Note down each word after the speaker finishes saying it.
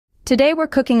Today we're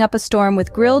cooking up a storm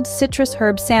with grilled citrus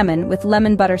herb salmon with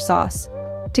lemon butter sauce.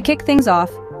 To kick things off,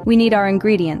 we need our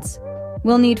ingredients.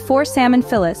 We'll need 4 salmon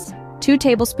fillets, 2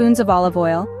 tablespoons of olive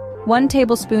oil, 1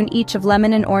 tablespoon each of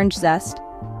lemon and orange zest,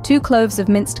 2 cloves of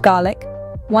minced garlic,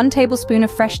 1 tablespoon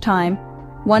of fresh thyme,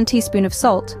 1 teaspoon of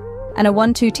salt, and a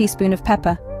 1-2 teaspoon of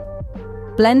pepper.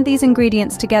 Blend these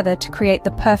ingredients together to create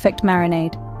the perfect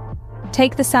marinade.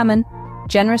 Take the salmon,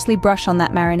 generously brush on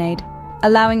that marinade,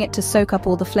 allowing it to soak up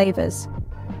all the flavors.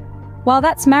 While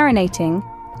that's marinating,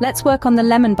 let's work on the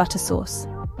lemon butter sauce.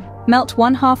 Melt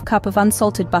 1/2 cup of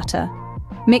unsalted butter.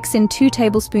 Mix in 2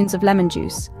 tablespoons of lemon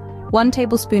juice, 1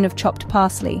 tablespoon of chopped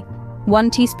parsley, 1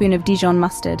 teaspoon of Dijon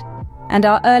mustard, and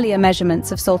our earlier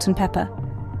measurements of salt and pepper.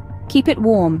 Keep it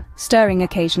warm, stirring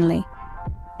occasionally.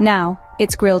 Now,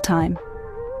 it's grill time.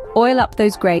 Oil up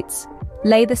those grates,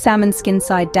 lay the salmon skin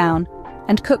side down,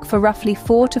 and cook for roughly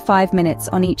 4 to 5 minutes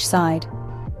on each side.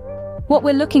 What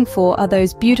we're looking for are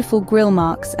those beautiful grill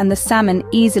marks and the salmon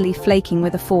easily flaking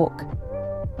with a fork.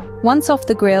 Once off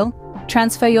the grill,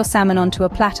 transfer your salmon onto a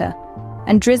platter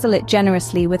and drizzle it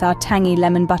generously with our tangy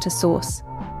lemon butter sauce.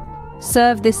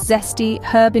 Serve this zesty,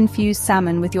 herb-infused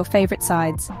salmon with your favorite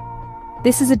sides.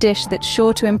 This is a dish that's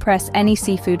sure to impress any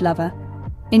seafood lover.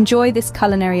 Enjoy this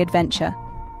culinary adventure.